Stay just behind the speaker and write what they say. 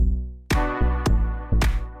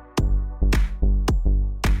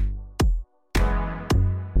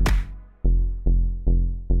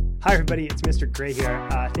Hi everybody, it's Mr. Gray here.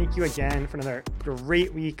 Thank you again for another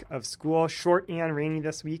great week of school, short and rainy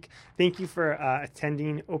this week. Thank you for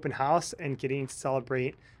attending open house and getting to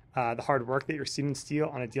celebrate the hard work that your students do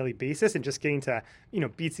on a daily basis, and just getting to,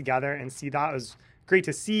 be together and see that. It was great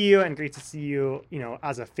to see you, and great to see you,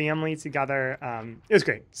 as a family together. It was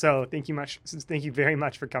great. So thank you very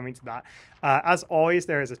much for coming to that. As always,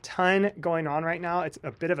 there is a ton going on right now. It's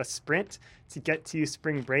a bit of a sprint to get to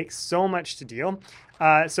spring break. So much to do.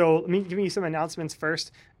 So let me give you some announcements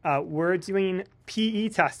first. We're doing PE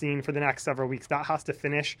testing for the next several weeks. That has to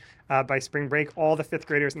finish by spring break. All the fifth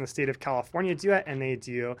graders in the state of California do it, and they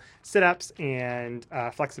do sit-ups and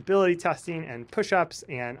flexibility testing and push-ups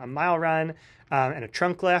and a mile run and a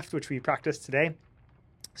trunk lift, which we practiced today.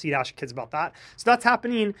 So you'd ask your kids about that. So that's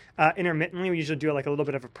happening intermittently. We usually do like a little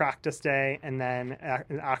bit of a practice day and then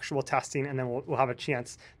an actual testing, and then we'll have a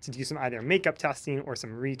chance to do some either makeup testing or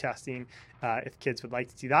some retesting if kids would like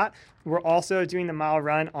to do that. We're also doing the mile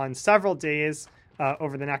run on several days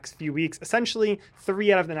over the next few weeks. Essentially,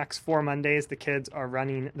 3 out of the next 4 Mondays, the kids are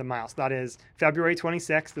running the mile. So that is February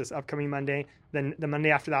 26th, this upcoming Monday, then the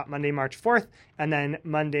Monday after that, Monday, March 4th, and then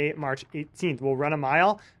Monday, March 18th. We'll run a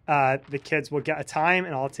mile. The kids will get a time,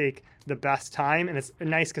 and I'll take the best time. And it's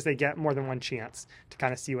nice because they get more than one chance to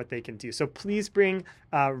kind of see what they can do. So please bring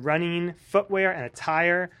running footwear and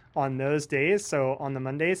attire on those days, so on the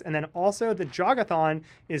Mondays. And then also the jogathon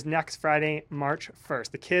is next Friday, March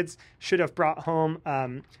 1st. The kids should have brought home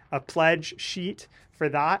a pledge sheet for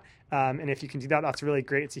that. And if you can do that, that's really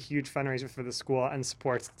great. It's a huge fundraiser for the school and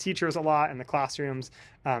supports the teachers a lot and the classrooms.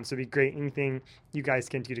 So it'd be great, anything you guys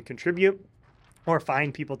can do to contribute or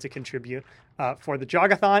find people to contribute for the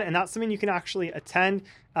jogathon. And that's something you can actually attend.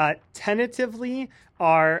 Tentatively,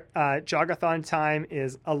 our jogathon time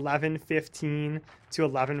is 11:15 to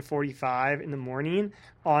 11:45 in the morning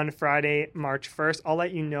on Friday, March 1st. I'll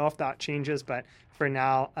let you know if that changes, but for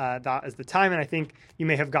now, that is the time. And I think you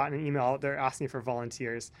may have gotten an email. They're asking for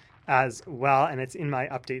volunteers as well, and it's in my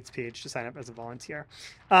updates page to sign up as a volunteer.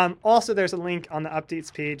 Also, there's a link on the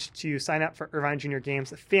updates page to sign up for Irvine Junior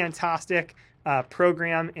Games. A fantastic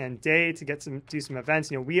program and day to do some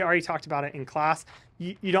events. We already talked about it in class.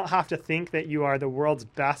 You don't have to think that you are the world's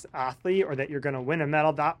best athlete or that you're going to win a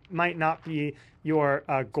medal. That might not be your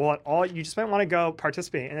goal at all. You just might want to go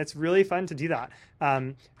participate, and it's really fun to do that.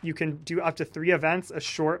 You can do up to 3 events: a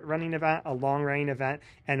short running event, a long running event,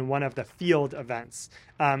 and one of the field events.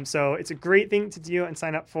 So it's a great thing to do and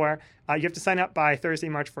sign up for. You have to sign up by Thursday,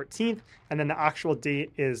 March 14th, and then the actual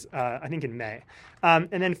date is, I think, in May. And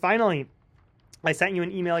then finally, I sent you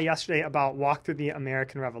an email yesterday about Walk Through the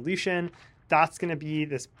American Revolution. That's going to be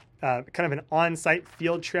this kind of an on-site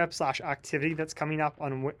field trip / activity that's coming up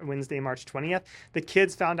on Wednesday, March 20th. The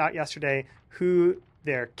kids found out yesterday who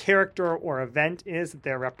their character or event is that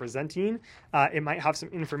they're representing. It might have some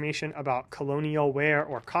information about colonial wear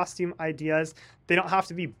or costume ideas. They don't have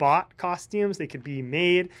to be bought costumes. They could be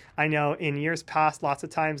made. I know in years past, lots of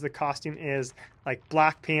times the costume is like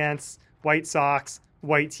black pants, white socks,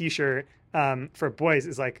 white t-shirt. For boys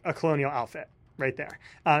is like a colonial outfit right there.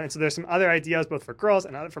 And so there's some other ideas both for girls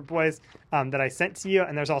and other for boys that I sent to you.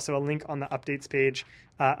 And there's also a link on the updates page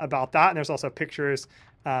about that. And there's also pictures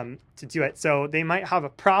to do it. So they might have a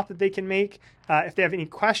prop that they can make. If they have any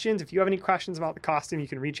questions, if you have any questions about the costume, you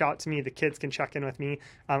can reach out to me. The kids can check in with me.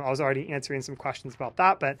 I was already answering some questions about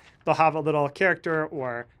that, but they'll have a little character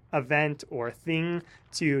or event or thing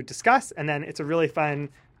to discuss. And then it's a really fun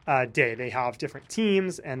day. They have different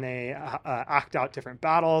teams and they act out different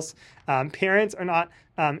battles. Parents are not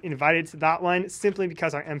invited to that one simply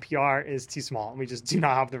because our NPR is too small and we just do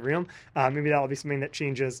not have the room. Maybe that'll be something that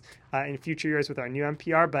changes in future years with our new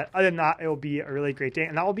NPR, but other than that, it will be a really great day.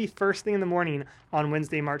 And that will be first thing in the morning on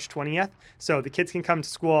Wednesday, March 20th. So the kids can come to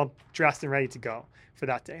school dressed and ready to go for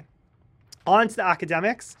that day. On to the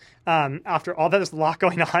academics. After all that, there's a lot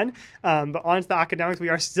going on, but on to the academics. We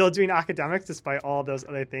are still doing academics despite all of those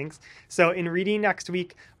other things. So in reading next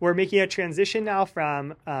week, we're making a transition now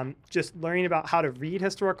from just learning about how to read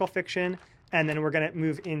historical fiction, and then we're going to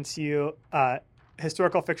move into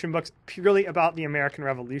historical fiction books purely about the American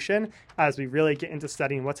Revolution as we really get into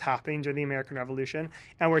studying what's happening during the American Revolution.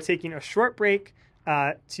 And we're taking a short break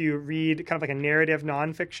to read kind of like a narrative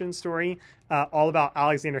nonfiction story all about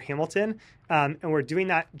Alexander Hamilton. And we're doing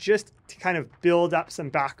that just to kind of build up some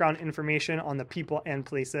background information on the people and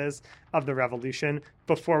places of the Revolution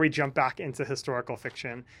before we jump back into historical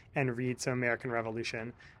fiction and read some American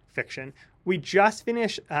Revolution fiction. We just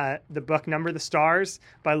finished the book Number the Stars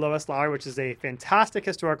by Lois Lowry, which is a fantastic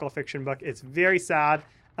historical fiction book. It's very sad,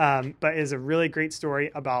 but is a really great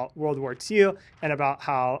story about World War II and about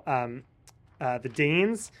how the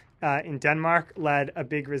Danes in Denmark led a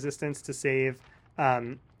big resistance to save,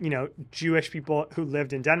 Jewish people who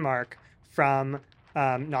lived in Denmark from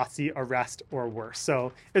Nazi arrest or worse. So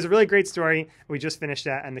it was a really great story. We just finished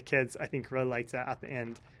it, and the kids, I think, really liked it at the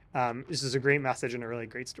end. This is a great message and a really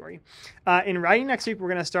great story. In writing next week, we're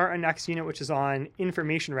going to start our next unit, which is on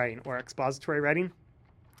information writing or expository writing.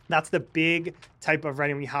 That's the big type of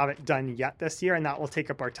writing we haven't done yet this year, and that will take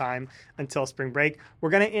up our time until spring break. We're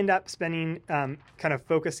going to end up spending kind of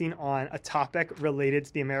focusing on a topic related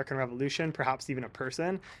to the American Revolution, perhaps even a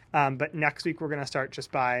person. But next week, we're going to start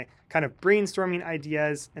just by kind of brainstorming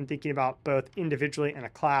ideas and thinking about both individually and a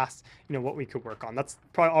class, what we could work on. That's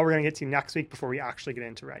probably all we're going to get to next week before we actually get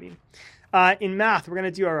into writing. In math, we're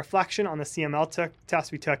going to do a reflection on the CML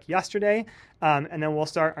test we took yesterday, and then we'll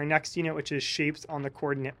start our next unit, which is shapes on the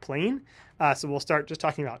coordinate plane. So we'll start just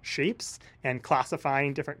talking about shapes and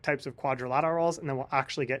classifying different types of quadrilaterals, and then we'll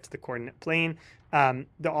actually get to the coordinate plane.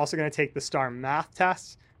 They're also going to take the STAR math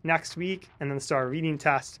test next week, and then the STAR reading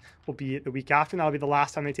test will be the week after, and that'll be the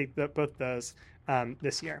last time they take both those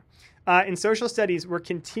this year. In social studies, we're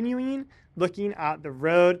continuing looking at the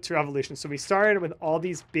road to revolution. So we started with all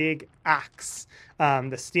these big acts,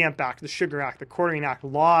 the Stamp Act, the Sugar Act, the Quartering Act,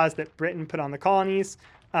 laws that Britain put on the colonies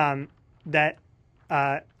that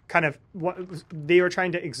they were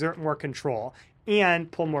trying to exert more control and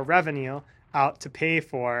pull more revenue out to pay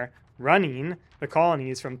for running the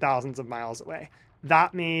colonies from thousands of miles away.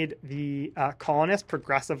 That made the colonists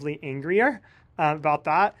progressively angrier about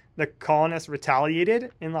that. The colonists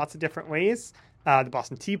retaliated in lots of different ways. The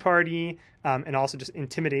Boston Tea Party, and also just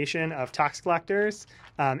intimidation of tax collectors,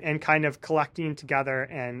 and kind of collecting together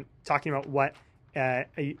and talking about what a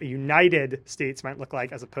united states might look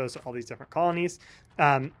like as opposed to all these different colonies.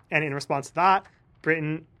 And in response to that,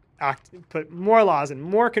 Britain put more laws and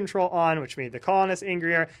more control on, which made the colonists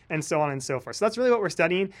angrier, and so on and so forth. So that's really what we're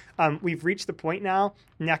studying. We've reached the point now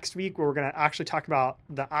next week where we're going to actually talk about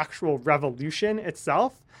the actual revolution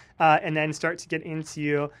itself, and then start to get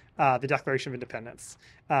into the Declaration of Independence.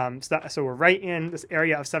 So we're right in this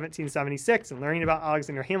area of 1776 and learning about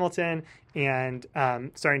Alexander Hamilton and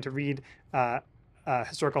starting to read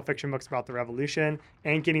historical fiction books about the Revolution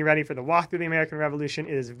and getting ready for the walk through the American Revolution.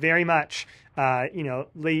 It is very much,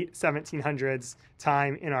 late 1700s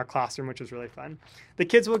time in our classroom, which was really fun. The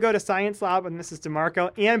kids will go to science lab with Mrs.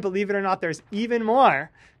 DeMarco, and believe it or not, there's even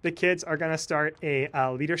more. The kids are going to start a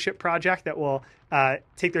leadership project that will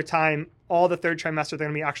take their time all the third trimester. They're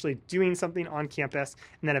going to be actually doing something on campus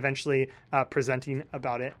and then eventually presenting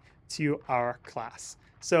about it to our class.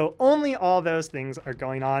 So only all those things are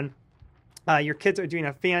going on. Your kids are doing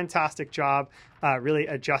a fantastic job really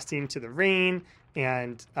adjusting to the rain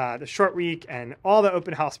and the short week and all the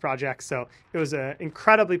open house projects. So it was an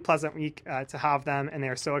incredibly pleasant week to have them, and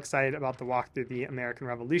they're so excited about the walk through the American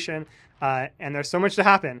Revolution. And there's so much to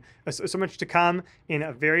happen, so much to come in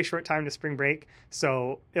a very short time to spring break.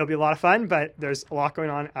 So it'll be a lot of fun, but there's a lot going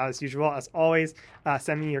on as usual. As always,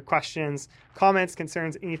 send me your questions, comments,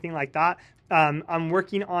 concerns, anything like that. I'm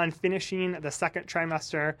working on finishing the second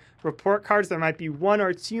trimester report cards. There might be one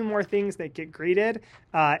or two more things that get graded.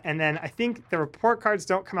 And then I think the report cards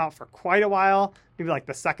don't come out for quite a while, maybe like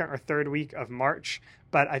the second or third week of March.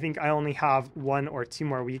 But I think I only have 1 or 2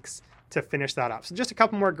 more weeks to finish that up. So just a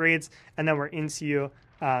couple more grades, and then we're into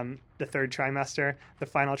the third trimester, the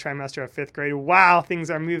final trimester of 5th grade. Wow,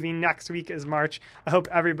 things are moving. Next week is March. I hope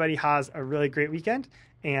everybody has a really great weekend,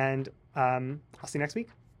 and I'll see you next week.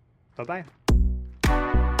 Bye-bye.